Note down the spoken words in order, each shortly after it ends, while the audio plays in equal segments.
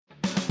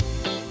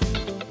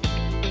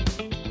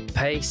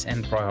Pace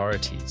and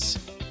priorities.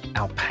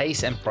 Our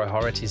pace and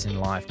priorities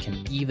in life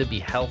can either be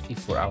healthy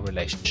for our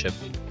relationship,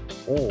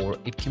 or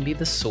it can be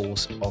the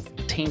source of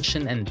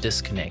tension and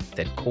disconnect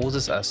that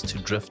causes us to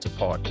drift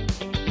apart.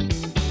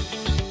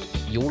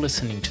 You're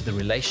listening to the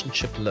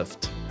Relationship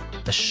Lift,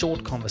 a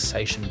short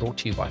conversation brought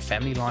to you by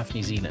Family Life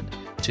New Zealand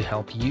to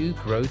help you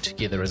grow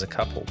together as a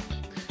couple.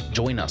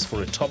 Join us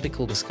for a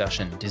topical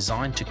discussion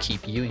designed to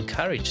keep you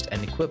encouraged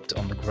and equipped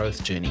on the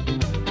growth journey.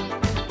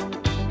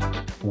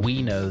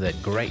 We know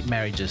that great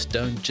marriages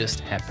don't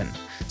just happen,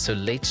 so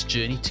let's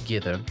journey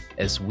together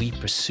as we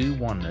pursue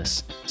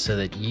oneness so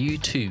that you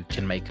too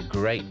can make a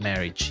great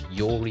marriage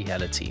your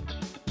reality.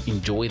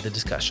 Enjoy the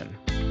discussion.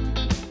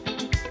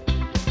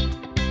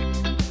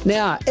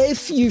 Now,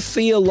 if you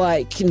feel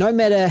like no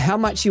matter how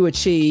much you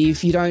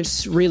achieve, you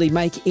don't really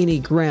make any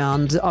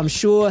ground, I'm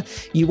sure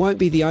you won't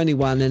be the only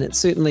one, and it's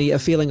certainly a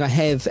feeling I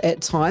have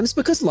at times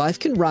because life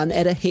can run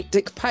at a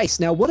hectic pace.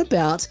 Now, what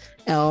about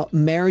our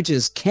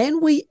marriages?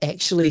 Can we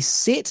actually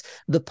set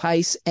the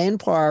pace and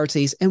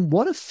priorities, and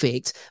what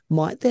effect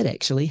might that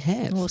actually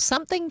have? Well,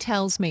 something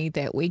tells me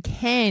that we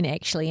can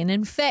actually, and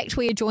in fact,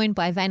 we are joined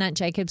by Vaynant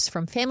Jacobs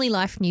from Family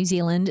Life New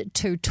Zealand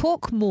to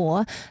talk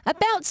more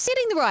about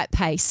setting the right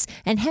pace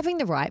and having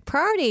the right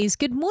priorities.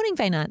 Good morning,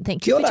 Vaynant.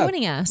 Thank you for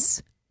joining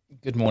us.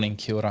 Good morning,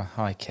 kia ora.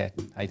 Hi, Kat.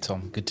 Hey,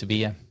 Tom. Good to be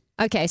here.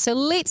 Okay, so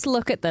let's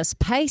look at this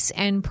pace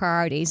and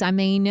priorities. I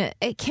mean,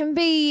 it can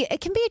be a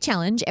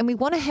challenge, and we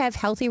want to have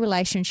healthy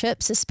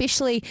relationships,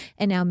 especially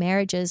in our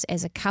marriages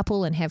as a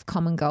couple, and have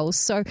common goals.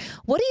 So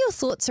what are your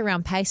thoughts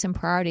around pace and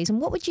priorities, and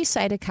what would you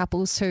say to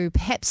couples who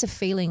perhaps are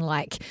feeling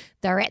like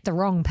they're at the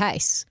wrong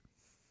pace?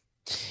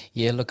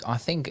 Yeah, look, I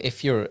think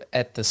if you're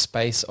at the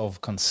space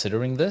of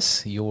considering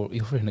this, you're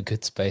in a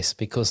good space,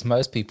 because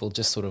most people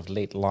just sort of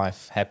let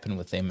life happen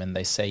with them and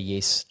they say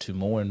yes to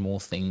more and more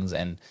things,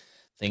 and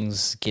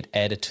things get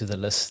added to the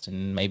list,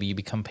 and maybe you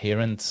become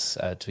parents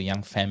to a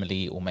young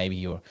family, or maybe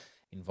you're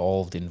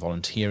involved in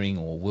volunteering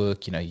or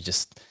work. You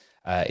just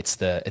it's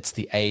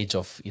the age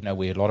of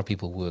where a lot of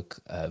people work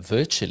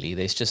virtually.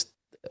 There's just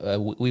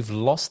we've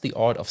lost the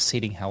art of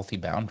setting healthy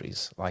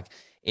boundaries. Like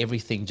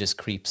everything just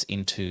creeps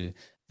into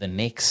the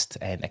next,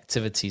 and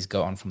activities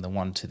go on from the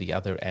one to the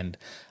other, and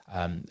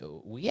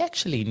we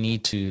actually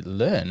need to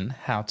learn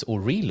how to,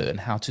 or relearn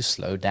how to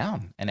slow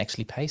down and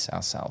actually pace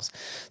ourselves.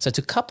 So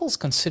to couples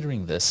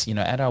considering this,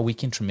 at our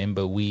Weekend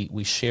Remember,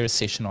 we share a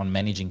session on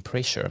managing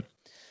pressure.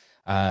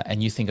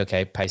 And you think,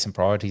 okay, pace and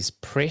priorities,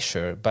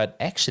 pressure, but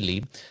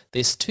actually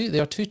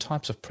there are two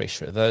types of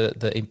pressure.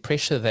 The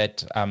pressure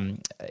that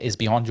is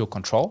beyond your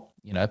control,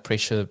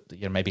 pressure,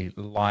 maybe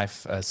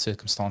life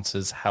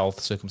circumstances, health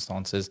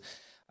circumstances,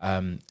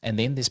 and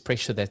then there's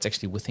pressure that's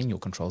actually within your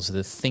control, so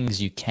the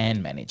things you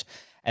can manage.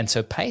 And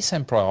so pace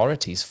and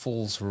priorities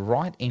falls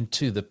right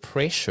into the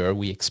pressure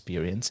we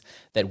experience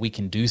that we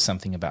can do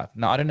something about.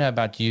 Now, I don't know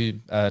about you,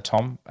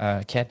 Tom,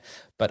 Kat,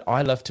 but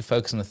I love to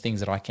focus on the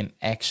things that I can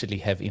actually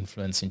have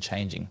influence in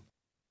changing.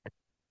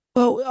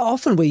 Well,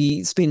 often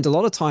we spend a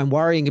lot of time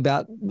worrying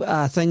about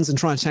things and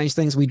trying to change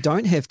things we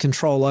don't have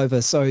control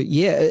over. So,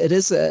 yeah, it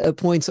is a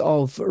point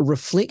of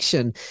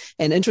reflection.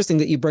 And interesting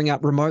that you bring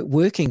up remote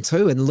working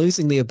too, and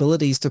losing the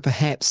abilities to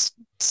perhaps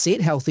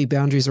set healthy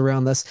boundaries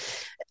around this.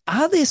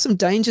 Are there some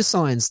danger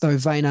signs, though,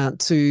 Vaynant,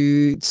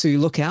 to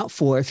look out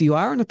for if you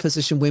are in a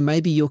position where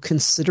maybe you're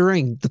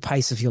considering the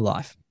pace of your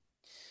life?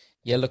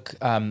 Yeah, look,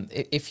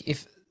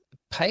 if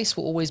pace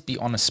will always be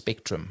on a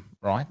spectrum,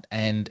 right?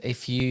 And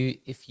if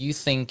you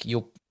think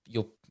your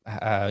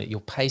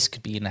pace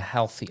could be in a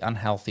healthy,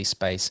 unhealthy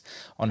space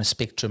on a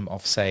spectrum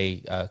of,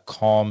 say,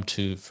 calm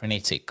to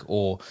frenetic,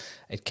 or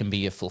it can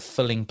be a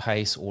fulfilling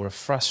pace or a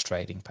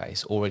frustrating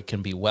pace, or it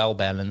can be well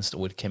balanced,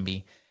 or it can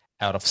be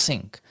out of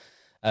sync.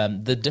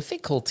 The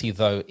difficulty,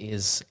 though,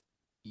 is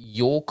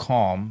your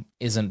calm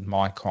isn't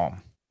my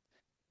calm,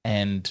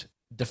 and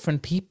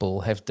different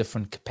people have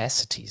different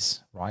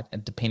capacities, right?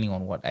 And depending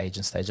on what age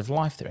and stage of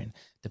life they're in,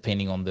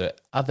 depending on the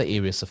other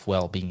areas of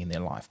well-being in their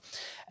life.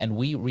 And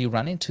we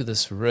run into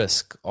this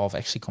risk of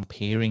actually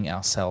comparing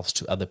ourselves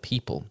to other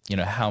people,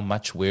 how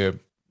much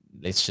we're,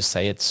 let's just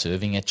say it,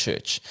 serving at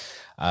church.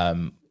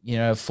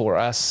 For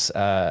us,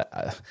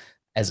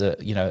 as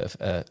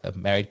a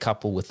married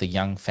couple with a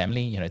young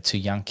family, 2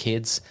 young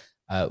kids,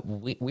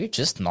 we're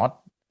just not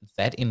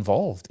that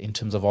involved in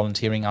terms of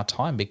volunteering our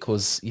time,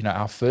 because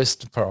our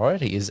first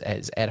priority is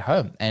at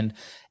home, and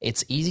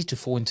it's easy to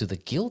fall into the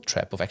guilt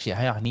trap of actually,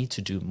 hey, I need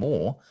to do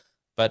more.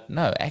 But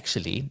no,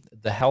 actually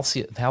the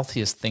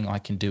healthiest thing I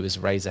can do is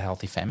raise a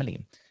healthy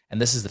family,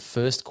 and this is the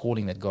first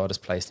calling that God has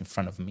placed in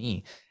front of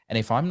me. And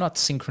if I'm not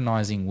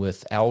synchronizing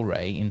with El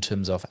Ray in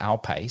terms of our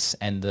pace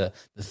and the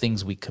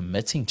things we're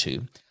committing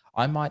to,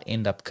 I might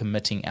end up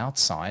committing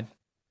outside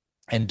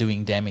and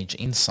doing damage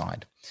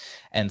inside.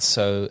 And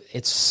so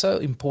it's so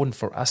important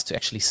for us to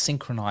actually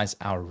synchronize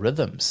our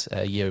rhythms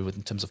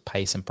in terms of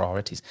pace and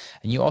priorities.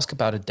 And you ask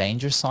about a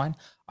danger sign.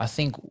 I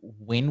think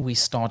when we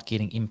start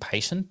getting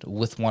impatient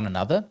with one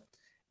another,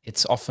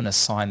 it's often a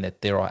sign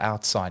that there are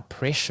outside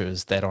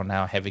pressures that are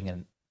now having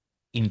an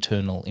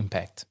internal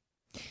impact.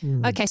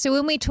 Okay, so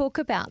when we talk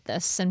about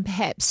this, and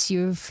perhaps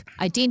you've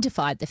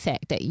identified the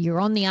fact that you're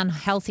on the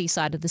unhealthy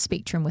side of the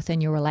spectrum within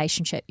your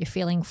relationship, you're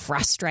feeling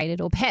frustrated,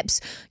 or perhaps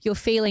you're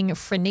feeling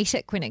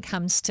frenetic when it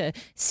comes to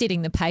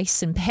setting the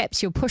pace, and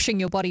perhaps you're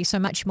pushing your body so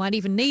much you might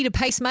even need a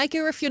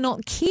pacemaker if you're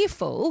not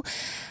careful.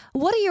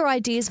 What are your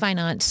ideas,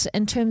 Vainant,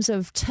 in terms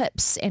of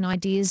tips and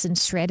ideas and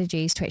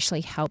strategies to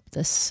actually help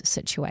this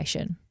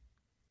situation?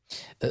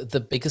 The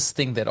biggest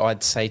thing that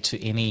I'd say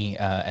to any,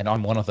 and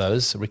I'm one of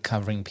those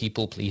recovering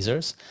people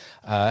pleasers,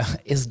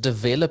 is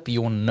develop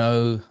your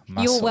no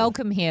muscle. You're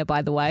welcome here,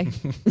 by the way.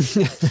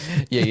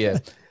 Yeah.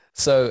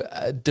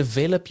 So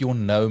develop your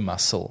no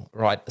muscle,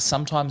 right?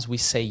 Sometimes we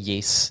say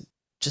yes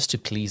just to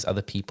please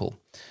other people,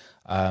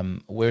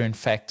 where in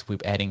fact we're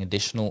adding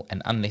additional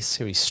and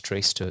unnecessary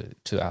stress to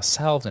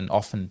ourselves and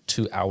often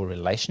to our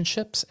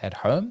relationships at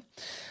home.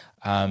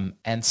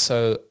 And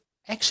so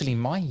actually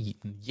my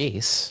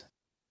yes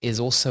is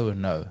also a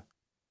no.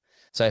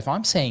 So if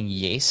I'm saying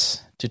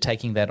yes to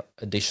taking that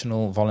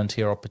additional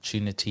volunteer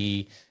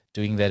opportunity,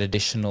 doing that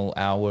additional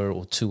hour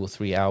or 2 or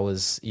 3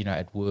 hours,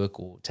 at work,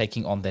 or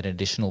taking on that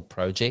additional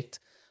project,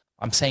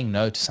 I'm saying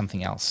no to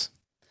something else.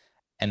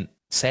 And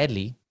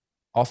sadly,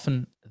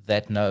 often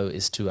that no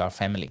is to our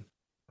family,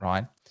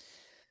 right?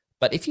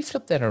 But if you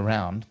flip that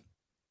around,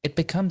 it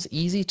becomes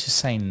easy to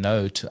say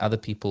no to other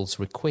people's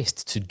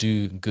requests to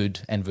do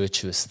good and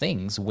virtuous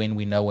things when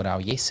we know what our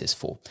yes is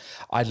for.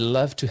 I'd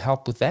love to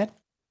help with that.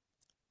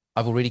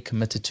 I've already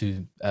committed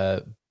to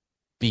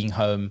being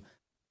home,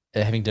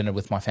 having dinner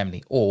with my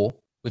family, or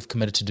we've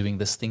committed to doing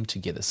this thing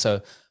together.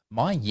 So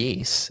my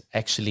yes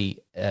actually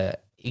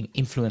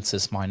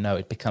influences my no.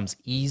 It becomes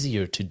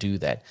easier to do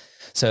that.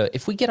 So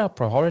if we get our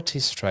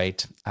priorities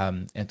straight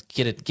and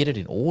get it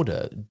in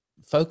order,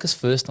 focus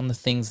first on the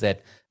things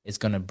that is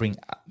going to bring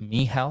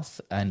me health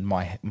and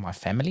my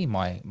family,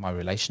 my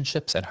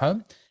relationships at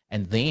home,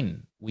 and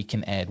then we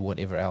can add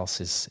whatever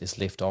else is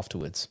left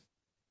afterwards.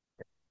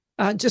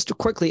 Just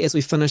quickly as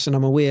we finish, and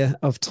I'm aware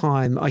of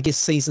time, I guess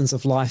seasons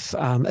of life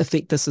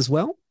affect this as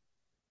well?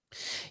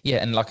 Yeah,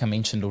 and like I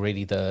mentioned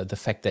already, the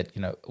fact that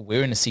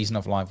we're in a season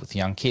of life with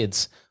young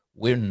kids,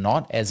 we're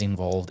not as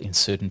involved in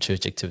certain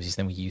church activities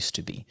than we used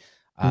to be.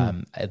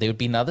 There would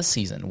be another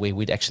season where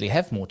we'd actually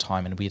have more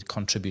time and we'd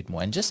contribute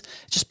more, and just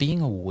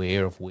being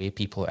aware of where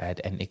people are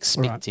at and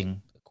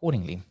expecting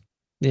accordingly.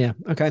 Yeah.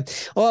 Okay.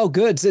 Oh,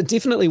 good.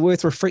 Definitely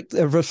worth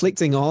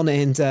reflecting on.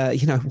 And,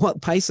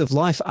 what pace of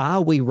life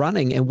are we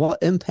running, and what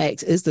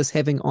impact is this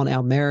having on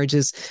our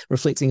marriages,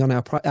 reflecting on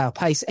our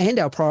pace and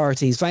our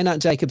priorities. Vainant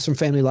Jacobs from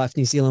Family Life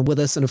New Zealand with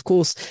us. And of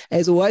course,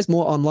 as always,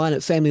 more online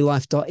at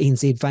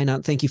familylife.nz.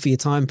 Vainant, thank you for your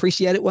time.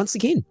 Appreciate it once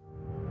again.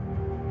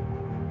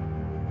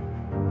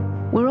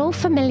 We're all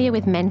familiar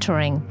with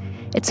mentoring.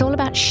 It's all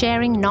about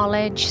sharing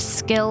knowledge,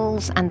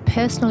 skills, and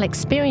personal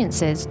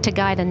experiences to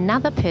guide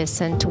another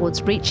person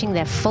towards reaching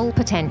their full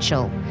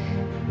potential.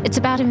 It's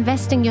about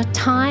investing your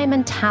time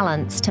and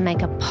talents to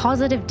make a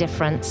positive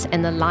difference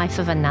in the life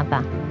of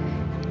another.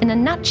 In a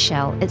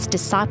nutshell, it's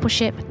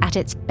discipleship at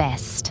its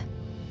best.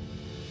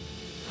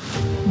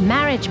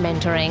 Marriage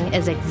mentoring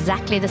is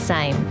exactly the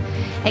same,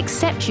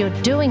 except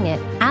you're doing it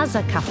as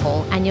a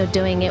couple and you're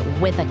doing it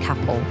with a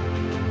couple.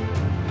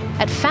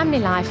 At Family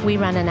Life, we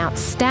run an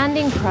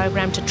outstanding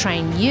program to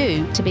train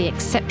you to be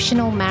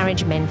exceptional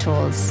marriage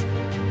mentors.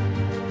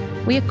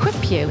 We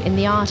equip you in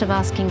the art of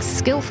asking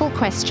skillful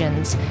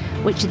questions,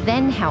 which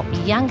then help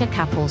younger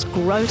couples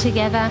grow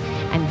together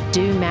and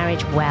do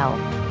marriage well.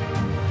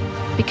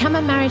 Become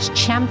a marriage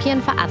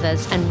champion for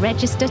others and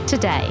register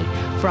today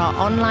for our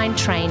online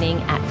training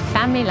at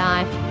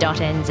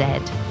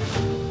familylife.nz.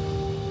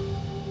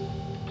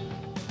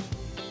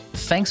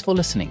 Thanks for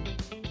listening.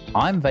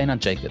 I'm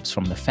Vainant Jacobs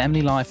from the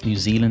Family Life New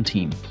Zealand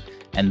team,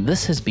 and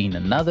this has been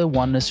another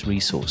Oneness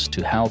resource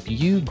to help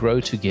you grow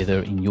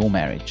together in your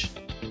marriage.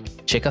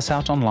 Check us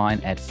out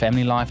online at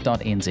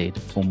familylife.nz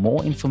for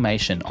more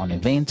information on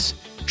events,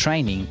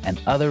 training,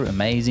 and other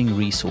amazing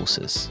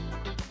resources.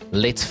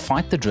 Let's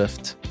fight the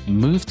drift,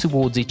 move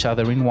towards each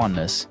other in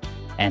oneness,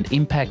 and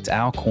impact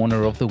our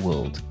corner of the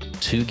world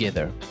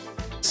together.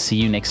 See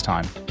you next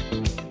time.